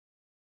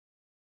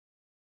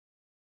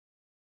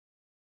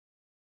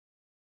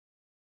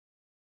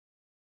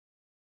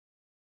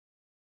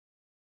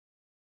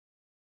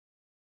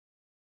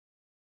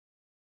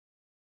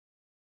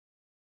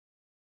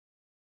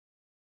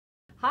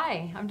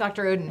Hi, I'm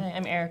Dr. Oden. Hi,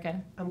 I'm Erica.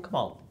 I'm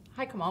Kamal.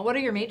 Hi, Kamal. What are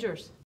your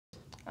majors?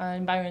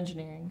 In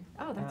bioengineering.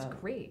 Oh, that's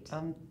great.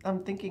 I'm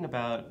thinking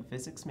about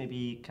physics,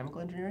 maybe chemical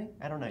engineering.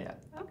 I don't know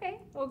yet. Okay,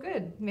 well,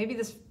 good. Maybe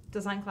this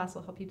design class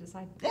will help you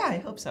decide. Yeah, I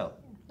hope so.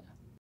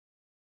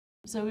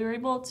 So we were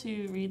able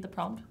to read the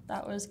prompt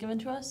that was given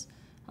to us,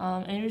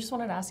 and we just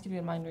wanted to ask if you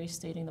would mind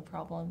restating the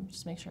problem,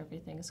 just to make sure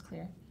everything is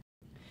clear.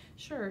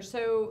 Sure.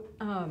 So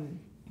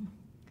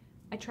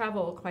I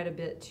travel quite a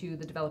bit to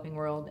the developing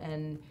world,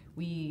 and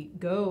we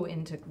go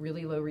into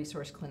really low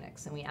resource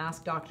clinics and we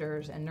ask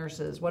doctors and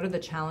nurses, what are the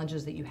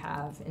challenges that you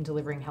have in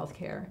delivering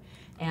healthcare?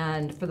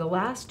 And for the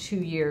last 2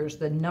 years,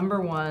 the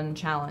number one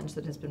challenge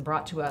that has been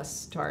brought to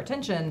us, to our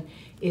attention,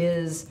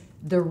 is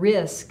the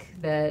risk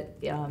that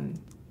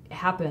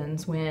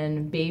happens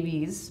when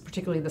babies,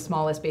 particularly the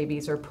smallest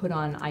babies, are put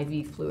on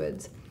IV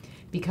fluids.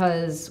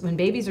 Because when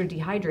babies are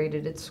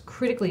dehydrated, it's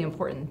critically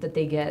important that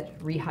they get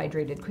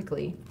rehydrated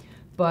quickly.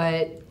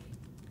 But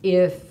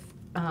if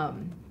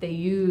they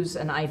use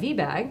an IV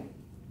bag,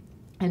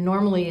 and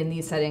normally in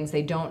these settings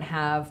they don't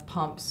have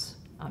pumps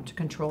to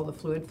control the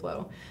fluid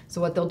flow.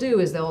 So what they'll do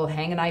is they'll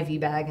hang an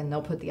IV bag and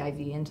they'll put the IV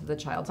into the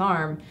child's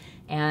arm,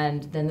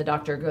 and then the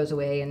doctor goes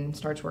away and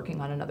starts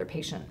working on another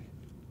patient.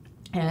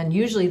 And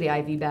usually the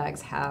IV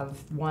bags have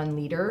 1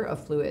 liter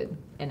of fluid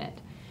in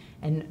it.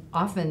 And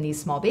often these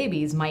small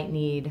babies might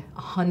need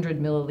 100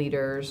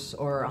 milliliters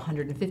or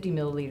 150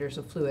 milliliters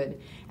of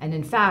fluid. And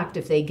in fact,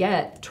 if they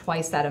get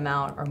twice that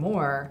amount or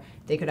more,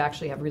 they could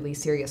actually have really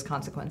serious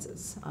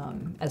consequences,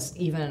 as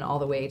even all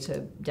the way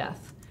to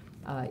death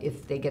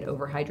if they get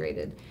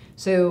overhydrated.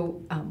 So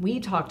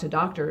we talk to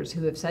doctors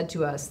who have said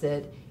to us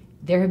that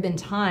there have been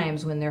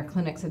times when their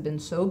clinics have been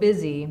so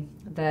busy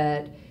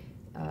that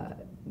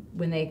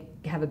when they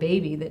have a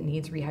baby that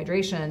needs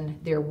rehydration,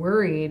 they're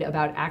worried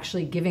about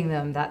actually giving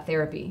them that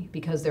therapy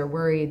because they're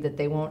worried that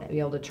they won't be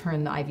able to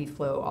turn the IV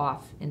flow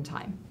off in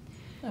time.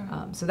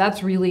 So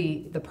that's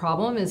really the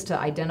problem, is to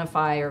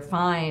identify or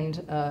find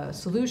a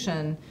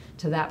solution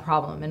to that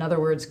problem. In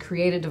other words,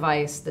 create a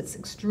device that's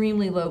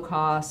extremely low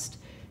cost,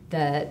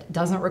 that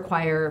doesn't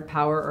require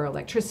power or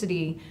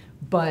electricity,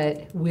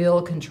 but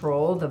will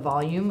control the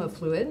volume of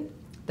fluid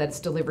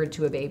that's delivered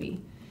to a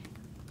baby.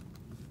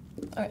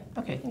 All right.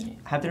 Okay.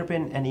 Have there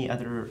been any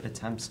other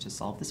attempts to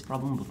solve this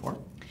problem before?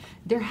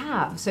 There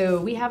have.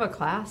 So we have a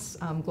class,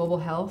 Global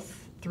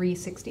Health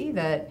 360,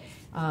 that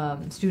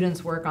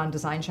students work on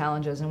design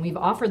challenges, and we've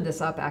offered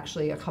this up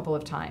actually a couple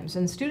of times.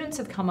 And students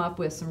have come up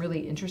with some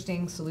really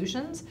interesting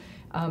solutions,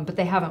 but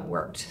they haven't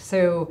worked.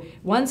 So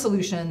one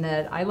solution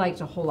that I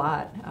liked a whole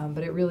lot,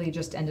 but it really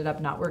just ended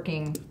up not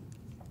working,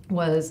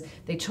 was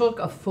they took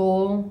a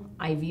full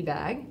IV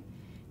bag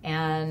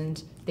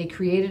and they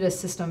created a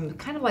system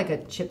kind of like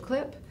a chip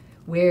clip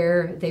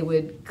where they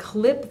would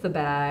clip the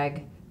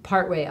bag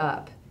partway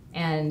up,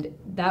 and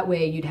that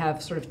way you'd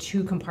have sort of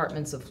 2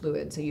 compartments of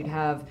fluid. So you'd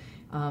have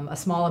a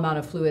small amount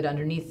of fluid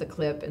underneath the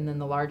clip and then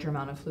the larger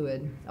amount of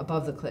fluid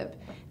above the clip.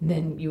 And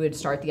then you would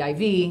start the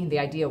IV. The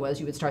idea was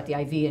you would start the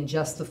IV and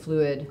just the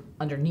fluid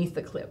underneath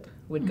the clip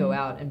would go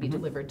out and be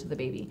delivered to the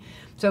baby.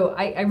 So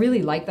I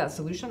really like that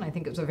solution. I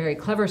think it was a very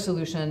clever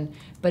solution,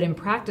 but in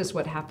practice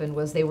what happened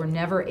was they were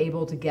never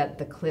able to get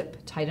the clip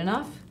tight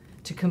enough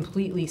to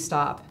completely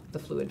stop the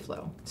fluid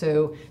flow.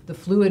 So the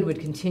fluid would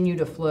continue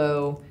to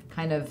flow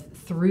kind of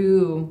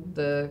through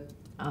the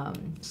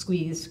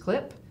squeezed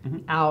clip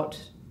out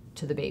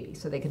to the baby,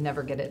 so they could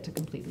never get it to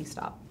completely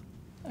stop.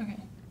 Okay.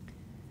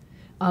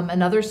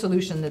 Another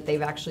solution that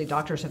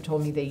doctors have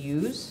told me they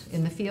use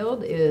in the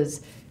field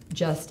is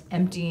just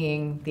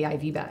emptying the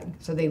IV bag.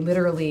 So they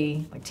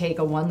literally take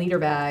a 1 liter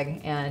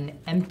bag and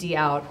empty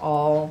out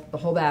the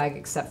whole bag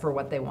except for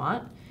what they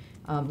want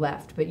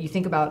left. But you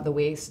think about the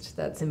waste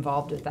that's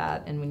involved with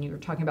that, and when you're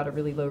talking about a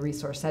really low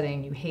resource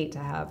setting, you hate to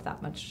have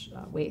that much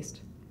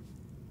waste.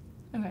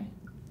 Okay.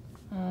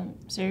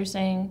 So you're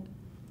saying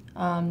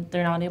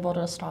they're not able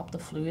to stop the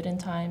fluid in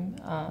time,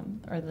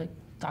 or the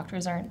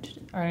doctors are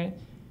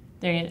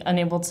they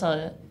unable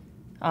to,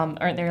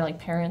 aren't there like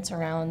parents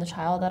around the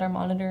child that are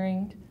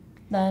monitoring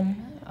them?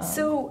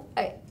 So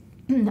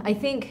I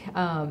think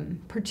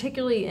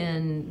particularly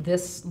in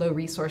this low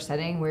resource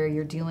setting where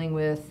you're dealing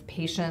with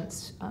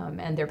patients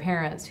and their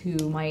parents who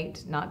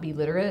might not be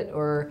literate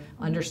or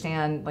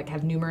understand,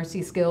 have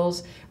numeracy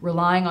skills,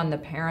 relying on the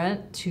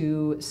parent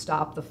to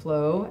stop the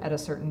flow at a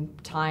certain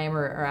time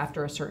or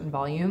after a certain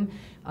volume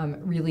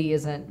really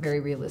isn't very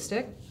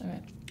realistic.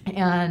 Okay.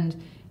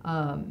 And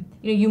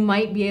you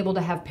might be able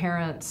to have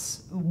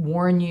parents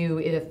warn you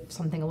if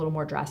something a little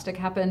more drastic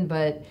happened,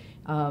 but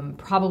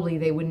probably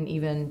they wouldn't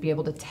even be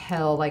able to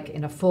tell,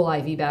 in a full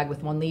IV bag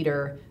with 1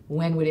 liter,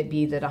 when would it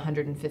be that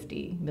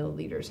 150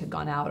 milliliters had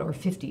gone out or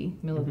 50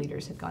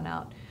 milliliters had gone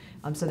out.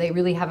 So they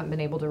really haven't been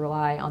able to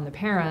rely on the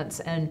parents.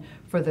 And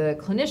for the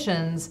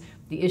clinicians,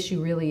 the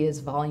issue really is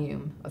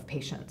volume of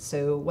patients.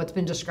 So what's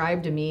been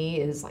described to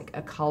me is like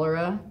a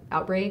cholera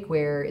outbreak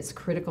where it's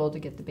critical to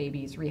get the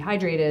babies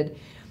rehydrated.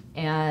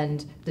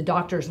 And the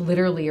doctors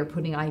literally are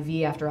putting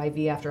IV after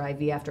IV after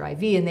IV after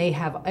IV, and they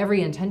have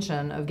every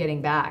intention of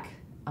getting back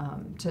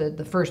to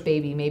the first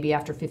baby, maybe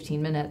after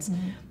 15 minutes,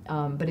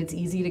 but it's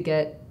easy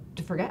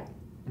to forget.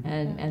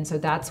 And so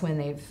that's when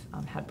they've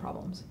had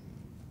problems.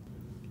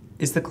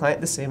 Is the client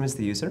the same as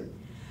the user?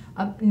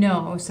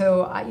 No,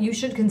 so you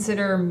should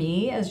consider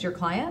me as your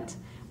client,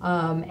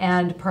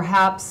 and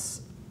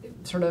perhaps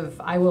sort of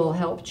I will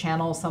help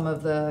channel some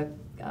of the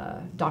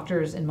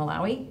doctors in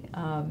Malawi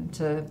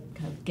to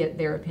kind of get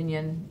their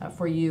opinion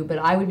for you, but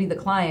I would be the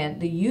client.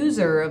 The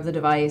user of the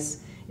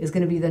device is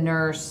going to be the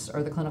nurse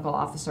or the clinical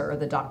officer or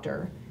the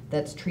doctor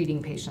that's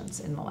treating patients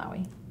in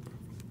Malawi.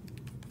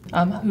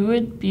 Who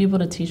would be able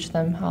to teach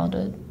them how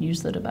to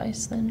use the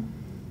device then?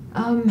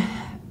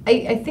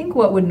 I think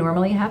what would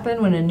normally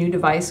happen when a new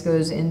device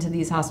goes into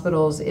these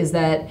hospitals is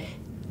that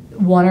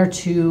one or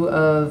two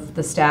of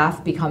the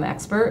staff become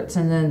experts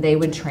and then they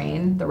would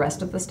train the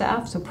rest of the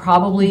staff. So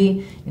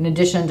probably in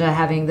addition to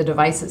having the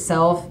device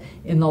itself,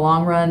 in the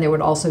long run, there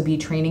would also be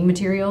training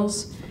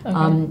materials.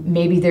 Okay.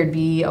 Maybe there'd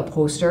be a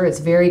poster. It's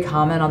very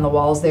common on the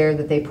walls there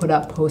that they put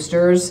up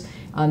posters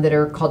that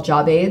are called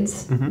job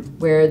aids,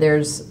 where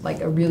there's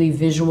like a really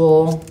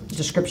visual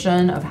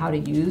description of how to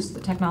use the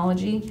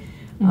technology.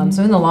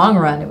 So in the long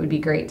run, it would be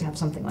great to have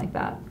something like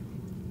that.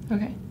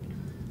 Okay.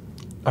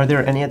 Are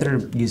there any other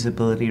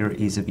usability or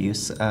ease of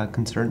use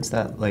concerns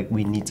that like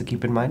we need to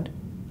keep in mind?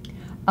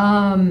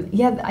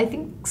 Yeah, I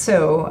think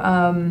so.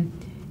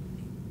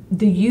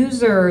 The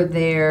user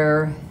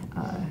there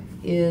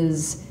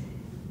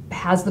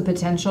has the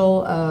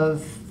potential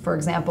of, for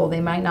example,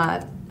 they might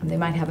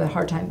have a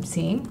hard time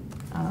seeing.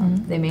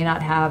 They may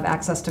not have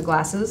access to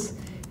glasses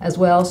as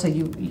well. So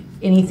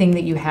anything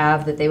that you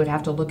have that they would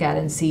have to look at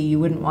and see, you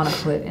wouldn't want to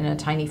put in a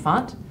tiny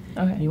font.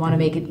 Okay. You want to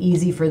make it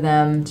easy for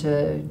them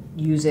to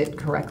use it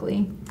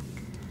correctly.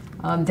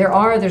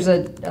 There's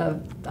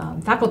a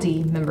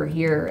faculty member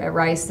here at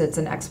Rice that's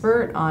an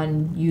expert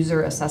on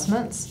user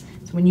assessments.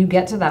 So when you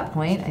get to that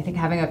point, I think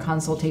having a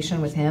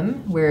consultation with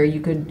him where you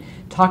could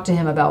talk to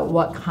him about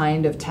what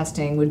kind of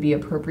testing would be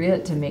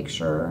appropriate to make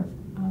sure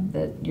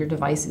that your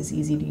device is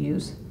easy to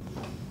use.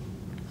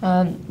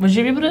 Would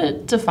you be able to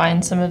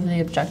define some of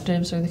the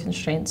objectives or the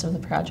constraints of the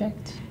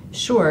project?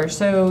 Sure.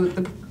 So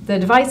the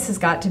device has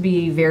got to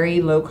be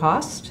very low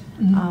cost,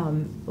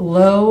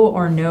 low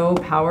or no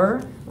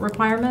power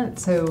requirement.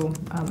 So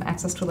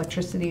access to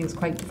electricity is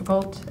quite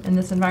difficult in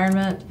this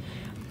environment.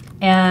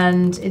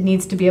 And it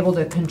needs to be able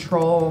to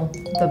control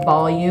the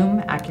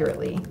volume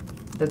accurately.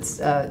 That's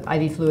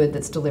IV fluid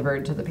that's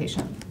delivered to the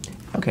patient.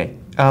 Okay.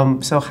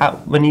 So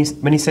when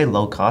you say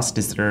low cost,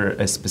 is there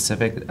a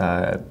specific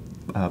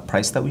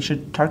price that we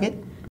should target?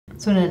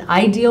 So in an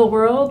ideal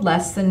world,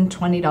 less than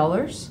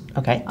 $20.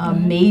 Okay.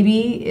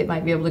 Maybe it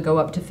might be able to go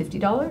up to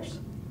 $50.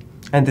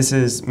 And this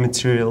is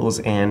materials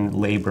and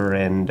labor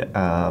and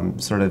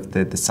sort of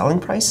the selling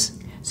price?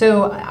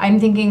 So I'm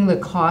thinking the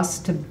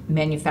cost to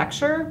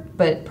manufacture,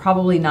 but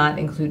probably not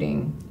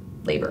including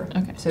labor.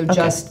 Okay. So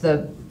just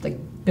the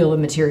bill of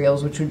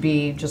materials, which would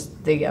be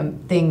just the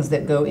things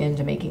that go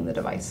into making the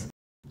device.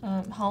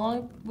 How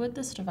long would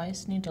this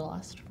device need to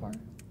last for?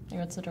 Like,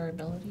 what's the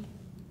durability?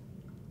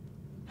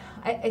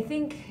 I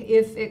think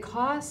if it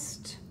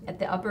cost at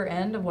the upper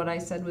end of what I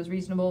said was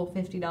reasonable,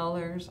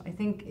 $50, I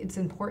think it's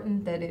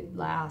important that it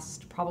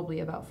lasts probably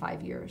about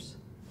 5 years.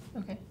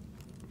 Okay.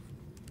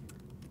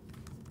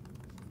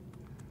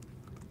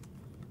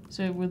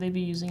 So would they be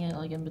using it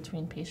like in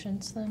between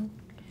patients then?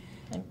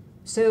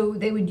 So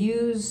they would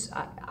use,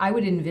 I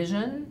would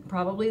envision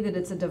probably that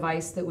it's a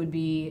device that would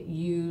be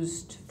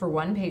used for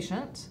one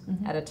patient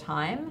at a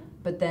time,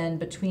 but then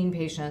between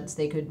patients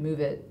they could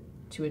move it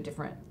to a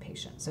different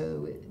patient.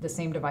 So the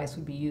same device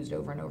would be used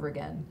over and over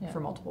again for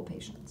multiple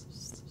patients.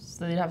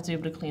 So they'd have to be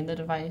able to clean the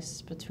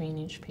device between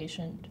each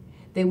patient?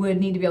 They would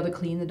need to be able to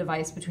clean the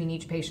device between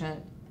each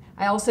patient.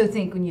 I also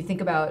think when you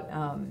think about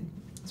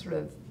sort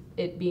of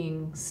it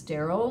being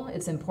sterile,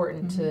 it's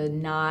important to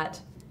not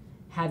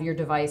have your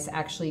device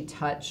actually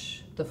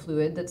touch the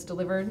fluid that's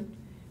delivered.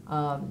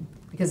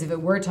 Because if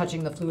it were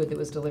touching the fluid that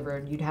was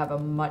delivered, you'd have a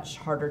much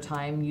harder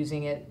time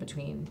using it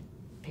between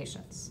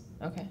patients.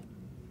 Okay.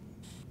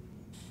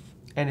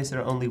 And is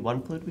there only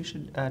one fluid we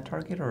should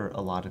target or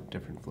a lot of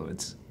different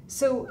fluids?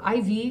 So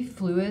IV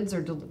fluids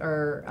there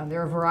are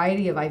a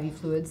variety of IV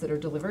fluids that are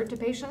delivered to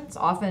patients.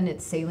 Often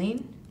it's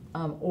saline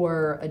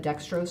or a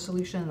dextrose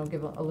solution. It'll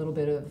give a little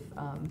bit of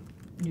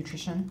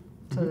nutrition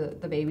to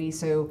the baby.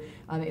 So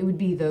it would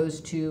be those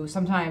two.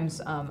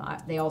 Sometimes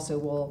they also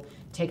will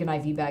take an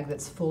IV bag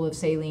that's full of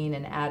saline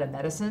and add a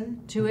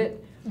medicine to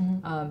it.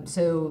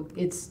 So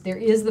there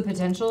is the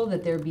potential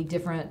that there be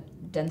different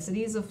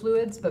densities of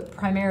fluids, but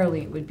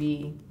primarily it would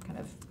be kind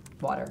of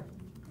water.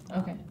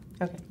 Okay.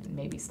 Okay. And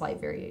maybe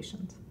slight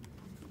variations.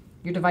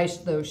 Your device,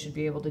 though, should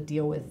be able to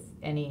deal with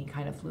any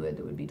kind of fluid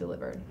that would be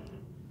delivered.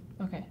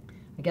 Okay.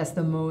 I guess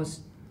the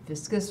most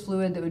viscous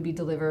fluid that would be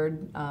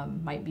delivered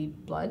might be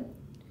blood,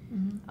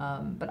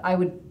 but I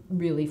would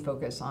really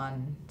focus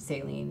on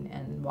saline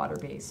and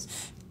water-based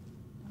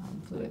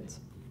fluids.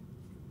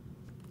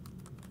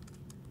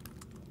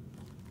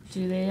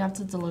 Do they have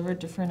to deliver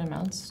different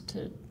amounts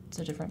to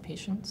different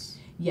patients?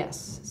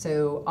 Yes.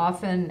 So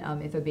often,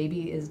 if a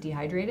baby is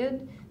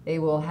dehydrated, they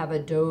will have a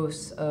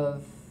dose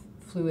of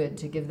fluid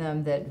to give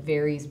them that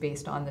varies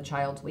based on the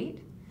child's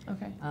weight.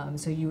 Okay.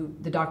 So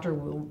the doctor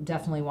will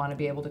definitely want to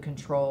be able to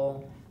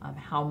control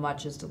how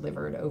much is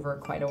delivered over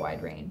quite a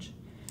wide range.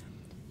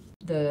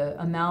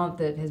 The amount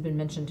that has been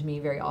mentioned to me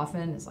very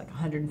often is like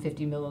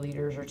 150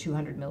 milliliters or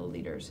 200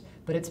 milliliters,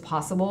 but it's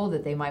possible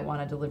that they might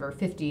want to deliver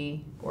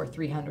 50 or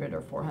 300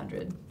 or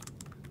 400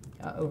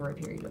 over a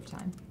period of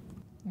time.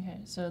 Okay,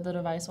 so the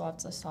device will have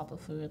to stop the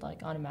fluid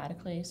like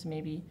automatically, so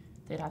maybe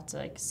they'd have to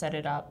like set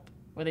it up.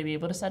 Would they be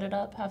able to set it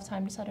up, have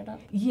time to set it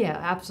up? Yeah,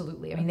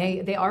 absolutely. I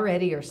mean, they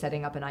already are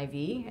setting up an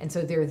IV, and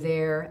so they're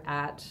there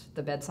at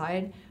the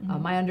bedside.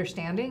 My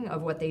understanding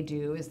of what they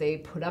do is they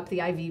put up the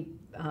IV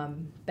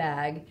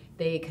bag,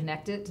 they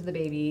connect it to the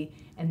baby,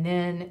 and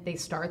then they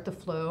start the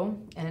flow.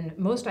 And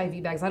most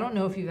IV bags, I don't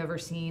know if you've ever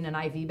seen an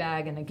IV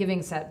bag in a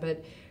giving set,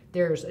 but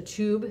there's a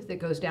tube that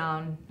goes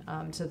down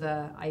to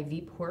the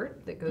IV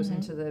port that goes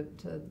into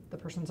the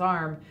person's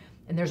arm,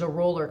 and there's a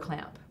roller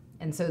clamp.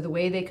 And so the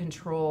way they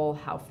control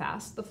how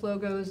fast the flow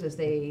goes is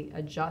they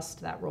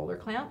adjust that roller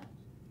clamp.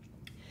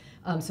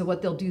 So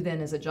what they'll do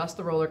then is adjust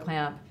the roller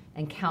clamp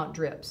and count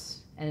drips.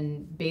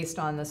 And based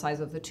on the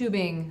size of the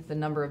tubing, the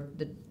number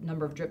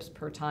of drips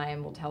per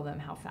time will tell them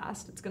how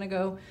fast it's going to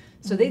go.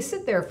 So they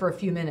sit there for a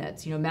few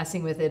minutes,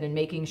 messing with it and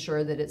making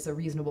sure that it's a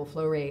reasonable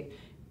flow rate,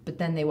 but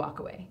then they walk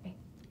away.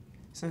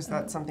 So is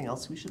that something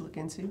else we should look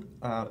into?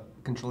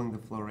 Controlling the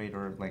flow rate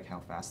or like how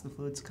fast the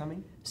fluid's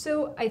coming?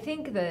 So I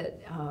think that,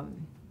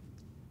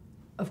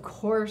 of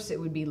course, it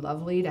would be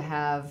lovely to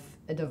have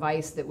a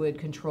device that would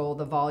control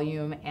the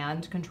volume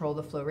and control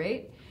the flow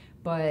rate,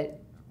 but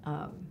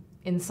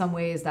in some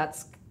ways that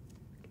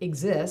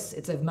exists.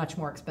 It's a much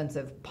more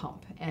expensive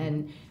pump.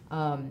 And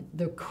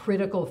the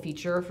critical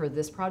feature for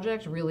this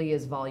project really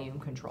is volume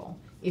control.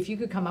 If you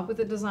could come up with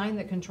a design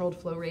that controlled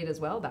flow rate as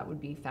well, that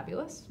would be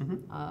fabulous.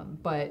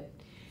 But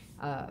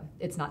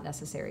it's not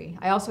necessary.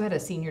 I also had a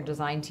senior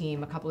design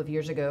team a couple of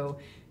years ago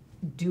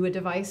do a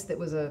device that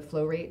was a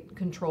flow rate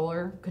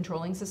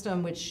controlling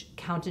system which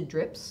counted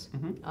drips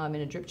in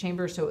a drip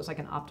chamber, so it was like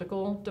an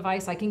optical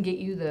device. I can get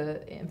you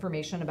the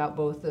information about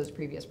both those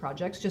previous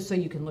projects just so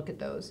you can look at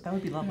those. That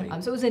would be lovely.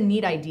 So it was a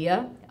neat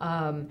idea,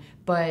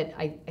 but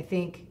I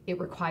think it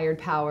required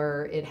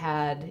power. It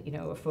had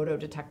a photo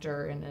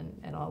detector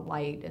and a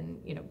light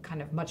and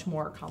kind of much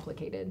more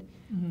complicated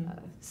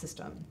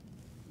system.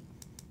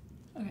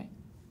 Okay.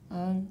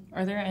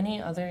 Are there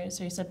any other,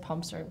 so you said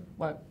pumps are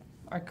what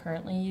are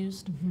currently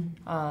used.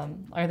 Are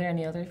there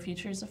any other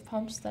features of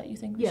pumps that you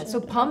think we should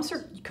so pumps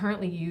address? are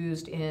currently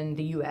used in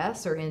the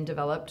US or in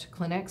developed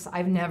clinics.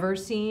 I've never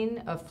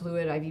seen a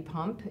fluid IV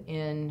pump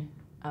in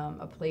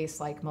a place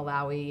like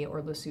Malawi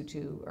or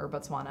Lesotho or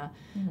Botswana.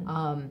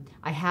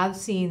 I have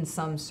seen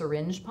some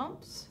syringe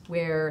pumps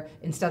where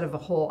instead of a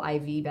whole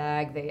IV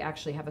bag, they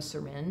actually have a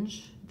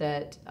syringe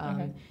that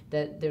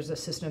there's a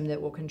system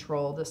that will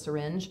control the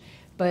syringe.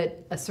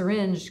 But a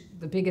syringe,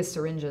 the biggest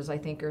syringes I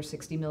think are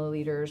 60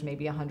 milliliters,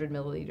 maybe 100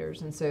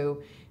 milliliters. And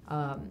so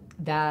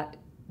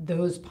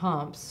those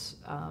pumps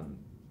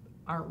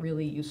aren't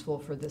really useful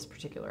for this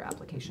particular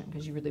application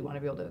because you really want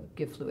to be able to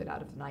give fluid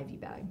out of an IV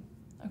bag.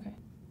 Okay.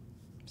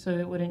 So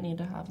it wouldn't need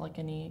to have like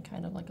any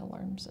kind of like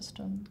alarm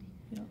system,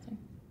 you don't think?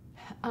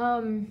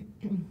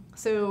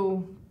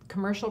 So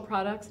commercial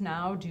products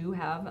now do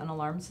have an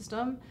alarm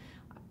system.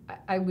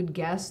 I would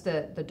guess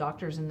that the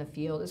doctors in the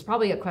field, it's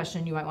probably a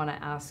question you might want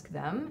to ask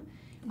them.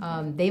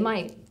 They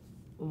might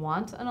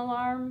want an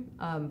alarm,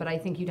 but I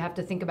think you'd have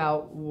to think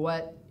about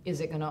what is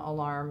it going to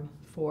alarm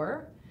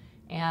for.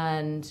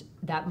 And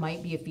that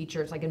might be a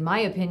feature. It's like, in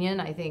my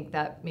opinion, I think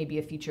that may be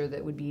a feature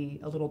that would be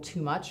a little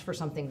too much for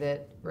something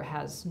that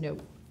has no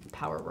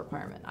power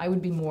requirement. I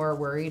would be more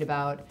worried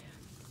about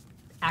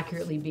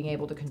accurately being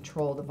able to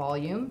control the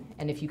volume.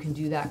 And if you can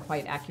do that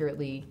quite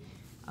accurately,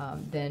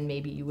 then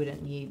maybe you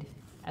wouldn't need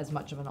as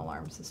much of an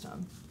alarm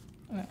system.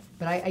 Okay.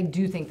 But I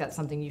do think that's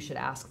something you should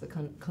ask the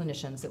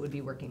clinicians that would be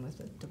working with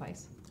the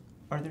device.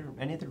 Are there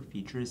any other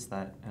features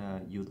that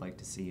you would like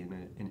to see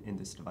in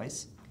this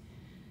device?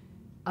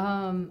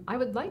 I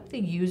would like the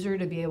user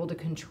to be able to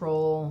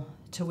control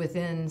to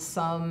within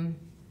some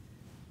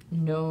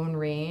known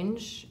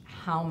range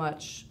how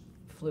much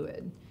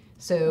fluid.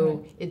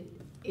 So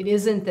it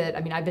isn't that,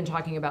 I've been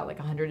talking about like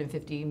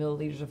 150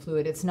 milliliters of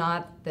fluid. It's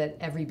not that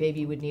every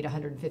baby would need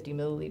 150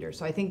 milliliters.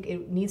 So I think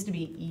it needs to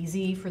be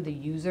easy for the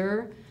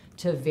user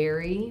to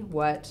vary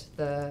what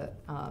the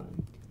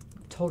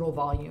total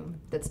volume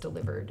that's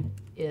delivered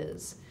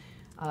is.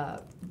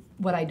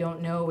 What I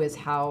don't know is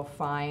how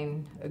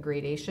fine a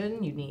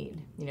gradation you need.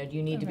 Do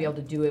you need to be able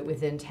to do it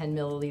within 10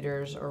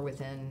 milliliters or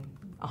within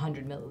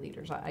 100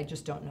 milliliters? I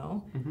just don't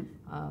know.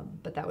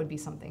 But that would be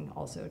something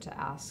also to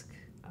ask.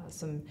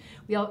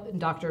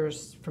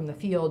 Doctors from the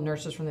field,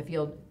 nurses from the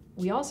field.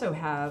 We also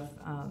have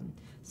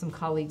some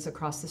colleagues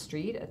across the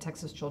street at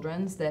Texas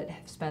Children's that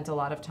have spent a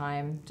lot of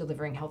time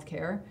delivering health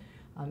care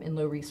in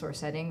low resource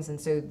settings. And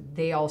so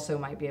they also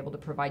might be able to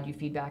provide you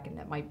feedback, and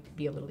that might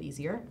be a little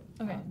easier.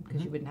 Okay.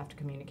 Because you wouldn't have to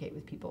communicate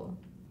with people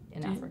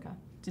in Africa.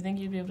 Do you think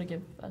you'd be able to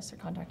give us their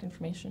contact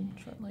information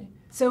shortly?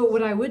 So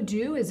what I would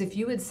do is if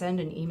you would send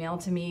an email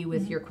to me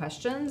with your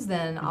questions,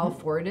 then I'll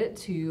forward it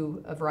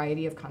to a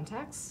variety of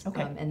contacts.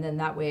 Okay. And then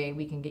that way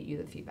we can get you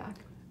the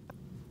feedback.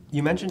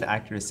 You mentioned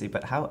accuracy,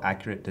 but how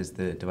accurate does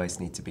the device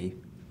need to be?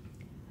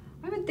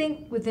 I would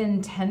think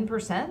within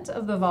 10%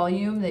 of the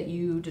volume that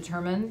you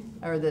determine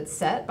or that's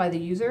set by the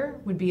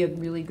user would be a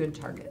really good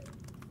target.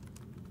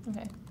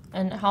 Okay.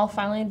 And how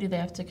finely do they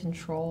have to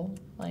control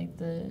like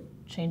the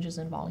changes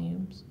in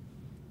volumes?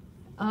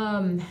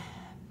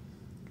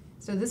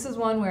 So this is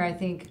one where I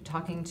think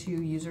talking to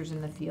users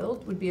in the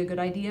field would be a good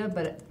idea,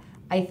 but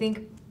I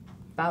think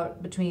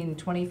about between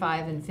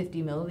 25 and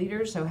 50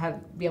 milliliters, so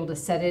be able to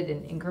set it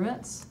in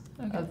increments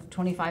of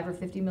 25 or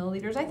 50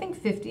 milliliters. I think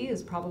 50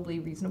 is probably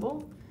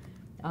reasonable,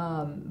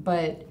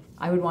 but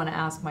I would want to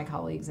ask my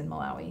colleagues in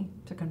Malawi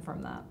to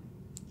confirm that.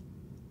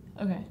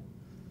 Okay.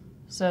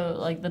 So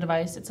like the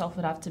device itself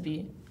would have to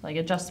be like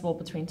adjustable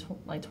between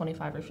like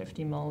 25 or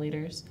 50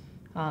 milliliters,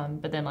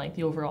 but then like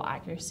the overall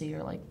accuracy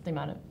or like the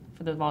amount of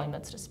for the volume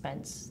that's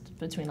dispensed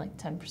between like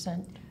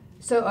 10%.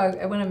 So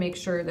I want to make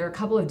sure there are a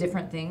couple of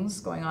different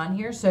things going on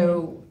here.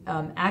 So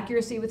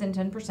accuracy within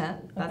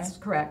 10%, that's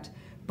correct.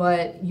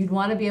 But you'd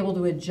want to be able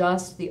to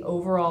adjust the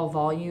overall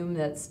volume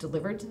that's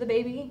delivered to the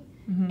baby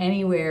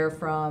anywhere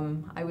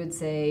from, I would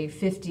say,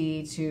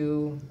 50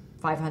 to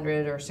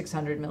 500 or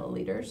 600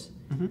 milliliters.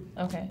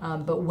 Okay.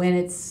 But when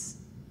it's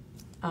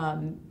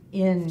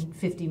in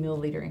 50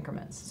 milliliter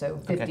increments, so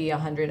 50,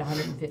 100,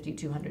 150,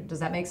 200. Does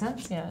that make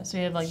sense? Yeah, so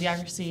you have like the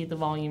accuracy, the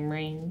volume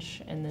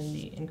range, and then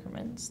the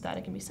increments that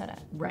it can be set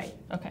at. Right.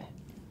 Okay.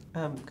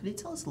 Could you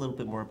tell us a little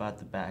bit more about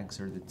the bags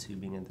or the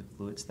tubing and the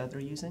fluids that they're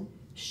using?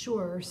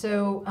 Sure.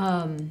 So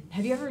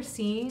have you ever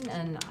seen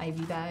an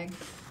IV bag?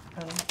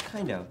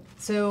 Kind of.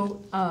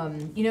 So,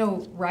 you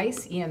know,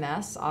 Rice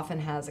EMS often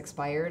has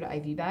expired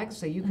IV bags,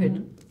 so you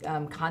could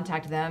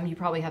contact them. You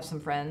probably have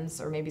some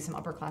friends or maybe some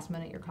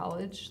upperclassmen at your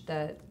college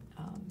that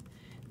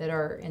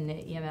are in the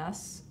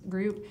EMS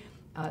group.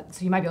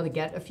 So you might be able to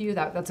get a few.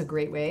 That's a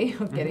great way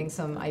of getting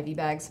some IV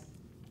bags.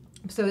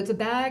 So it's a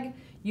bag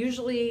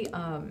usually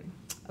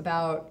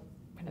about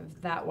kind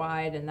of that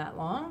wide and that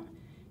long,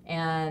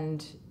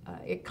 and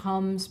it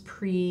comes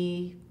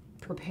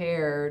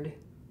pre-prepared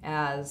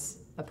as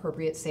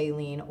appropriate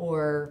saline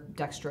or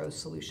dextrose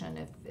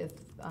solution if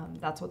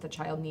that's what the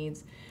child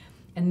needs.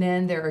 And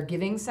then there are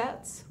giving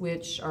sets,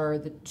 which are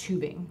the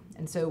tubing.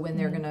 And so when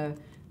they're gonna,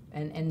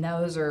 and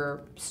those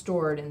are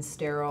stored in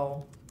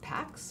sterile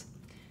packs.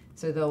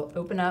 So they'll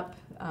open up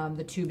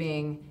the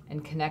tubing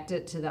and connect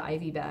it to the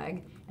IV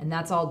bag. And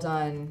that's all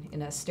done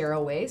in a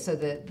sterile way so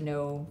that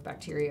no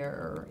bacteria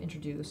are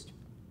introduced.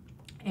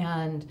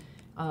 And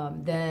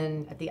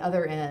then at the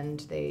other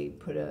end, they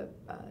put a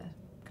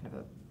kind of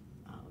a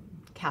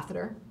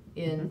catheter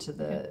into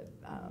the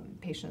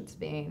patient's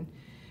vein.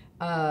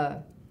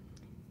 The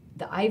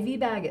IV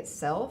bag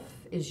itself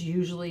is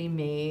usually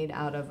made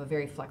out of a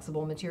very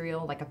flexible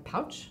material, like a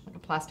pouch, like a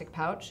plastic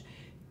pouch.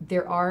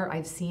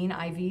 I've seen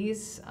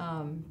IVs,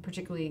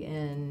 particularly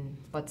in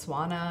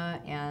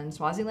Botswana and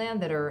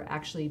Swaziland, that are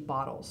actually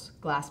bottles,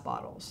 glass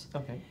bottles.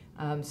 Okay.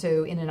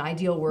 So in an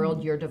ideal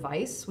world, your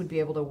device would be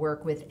able to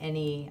work with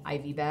any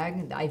IV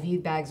bag. The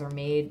IV bags are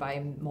made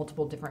by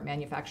multiple different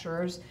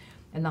manufacturers,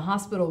 and the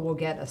hospital will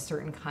get a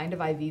certain kind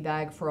of IV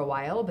bag for a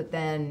while, but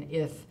then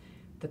if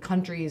the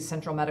country's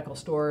central medical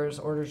stores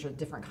orders a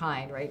different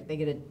kind, right? They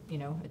get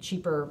a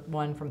cheaper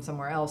one from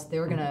somewhere else,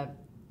 they're gonna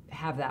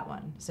have that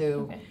one.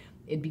 So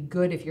it'd be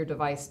good if your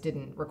device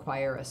didn't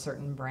require a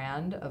certain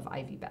brand of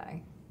IV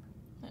bag.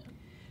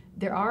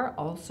 There are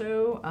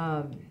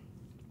also,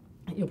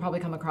 you'll probably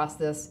come across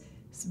this,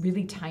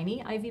 really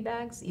tiny IV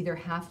bags, either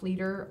half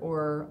liter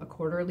or a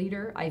quarter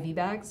liter IV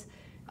bags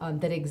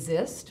that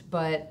exist,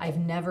 but I've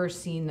never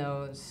seen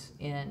those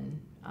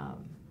in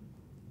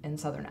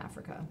Southern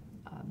Africa.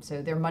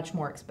 So they're much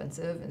more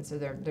expensive, and so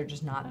they're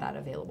just not that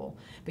available.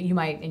 But you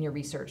might, in your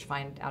research,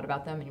 find out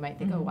about them, and you might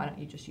think, oh, why don't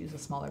you just use a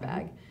smaller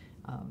bag?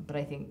 But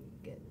I think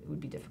it would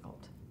be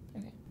difficult.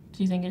 Okay.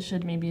 Do you think it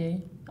should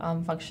maybe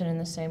function in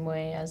the same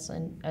way as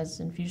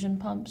infusion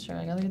pumps or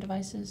like other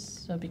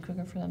devices, so it'd be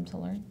quicker for them to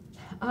learn?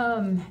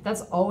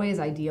 That's always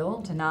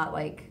ideal to not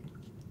like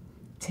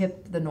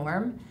tip the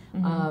norm.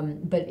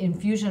 But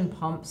infusion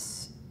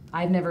pumps,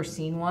 I've never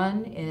seen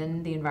one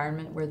in the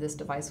environment where this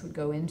device would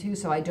go into,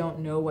 so I don't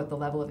know what the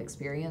level of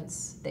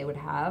experience they would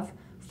have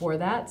for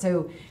that.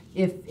 So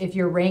if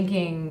you're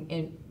ranking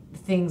in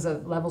things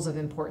of levels of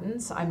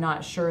importance, I'm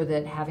not sure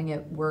that having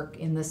it work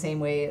in the same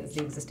way as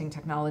the existing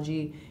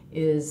technology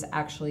is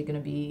actually going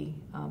to be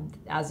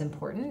as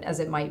important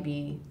as it might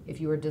be if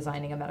you were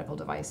designing a medical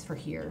device for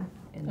here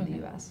in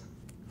the US.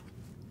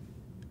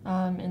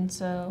 And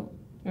so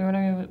we're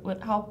wondering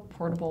how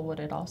portable would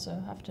it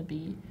also have to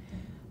be?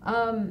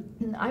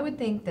 I would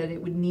think that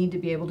it would need to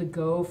be able to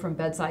go from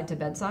bedside to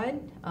bedside,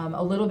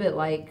 a little bit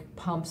like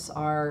pumps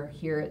are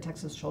here at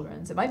Texas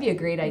Children's. It might be a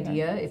great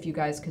idea if you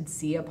guys could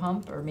see a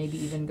pump, or maybe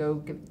even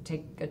go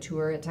take a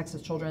tour at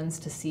Texas Children's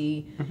to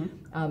see.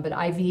 But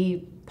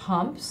IV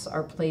pumps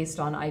are placed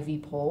on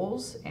IV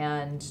poles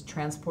and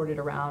transported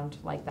around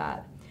like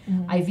that.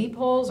 IV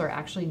poles are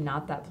actually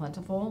not that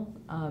plentiful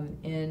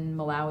in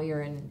Malawi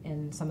or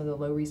in some of the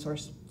low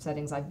resource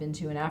settings I've been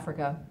to in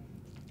Africa.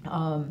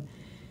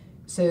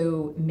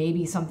 So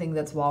maybe something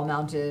that's wall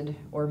mounted,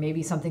 or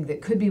maybe something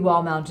that could be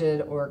wall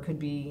mounted or could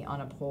be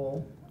on a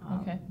pole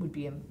would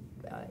be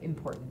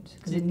important,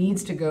 because it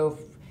needs to go.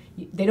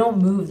 They don't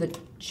move the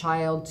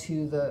child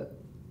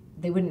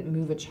they wouldn't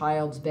move a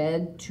child's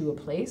bed to a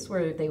place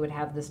where they would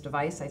have this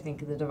device. I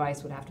think the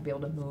device would have to be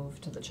able to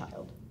move to the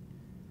child.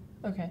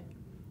 Okay.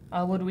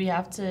 Would we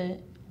have to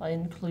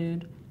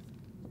include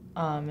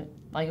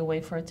like a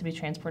way for it to be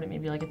transported,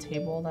 maybe like a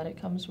table that it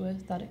comes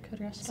with that it could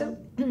rest on?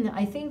 So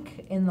I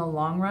think in the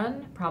long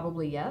run,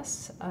 probably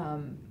yes.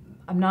 I'm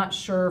not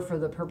sure for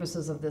the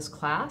purposes of this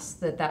class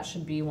that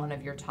should be one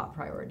of your top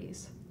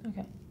priorities.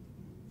 Okay.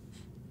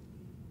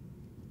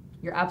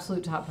 Your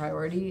absolute top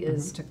priority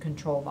is to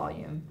control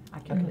volume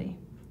accurately.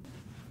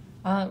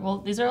 Well,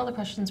 these are all the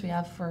questions we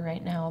have for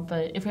right now,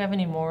 but if we have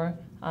any more,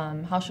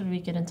 how should we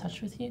get in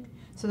touch with you?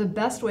 So the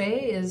best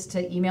way is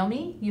to email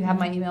me. You have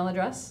my email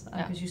address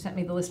because you sent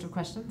me the list of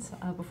questions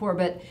before,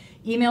 but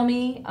email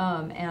me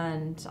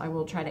and I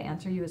will try to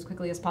answer you as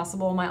quickly as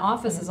possible. My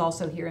office is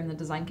also here in the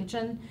design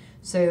kitchen,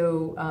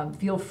 so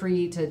feel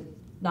free to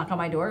knock on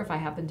my door if I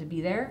happen to be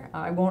there.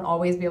 I won't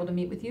always be able to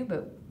meet with you,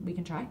 but we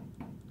can try.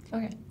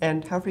 Okay.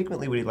 And how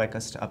frequently would you like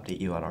us to update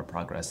you on our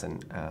progress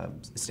and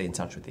stay in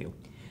touch with you?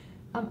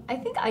 I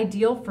think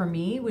ideal for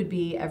me would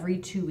be every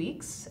 2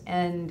 weeks,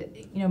 and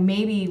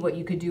maybe what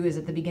you could do is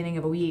at the beginning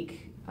of a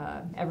week,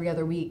 every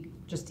other week,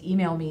 just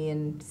email me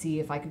and see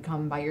if I could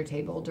come by your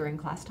table during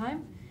class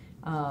time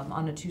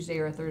on a Tuesday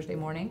or a Thursday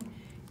morning.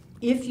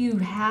 If you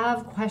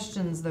have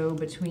questions though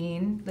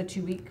between the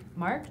 2-week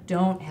mark,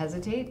 don't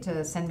hesitate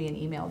to send me an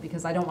email,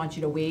 because I don't want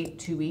you to wait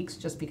 2 weeks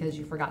just because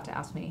you forgot to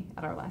ask me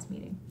at our last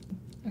meeting.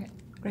 Okay.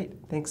 Great.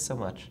 Thanks so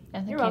much. Yeah,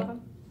 thank You're you.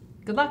 welcome.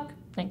 Good luck.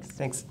 Thanks.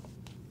 Thanks.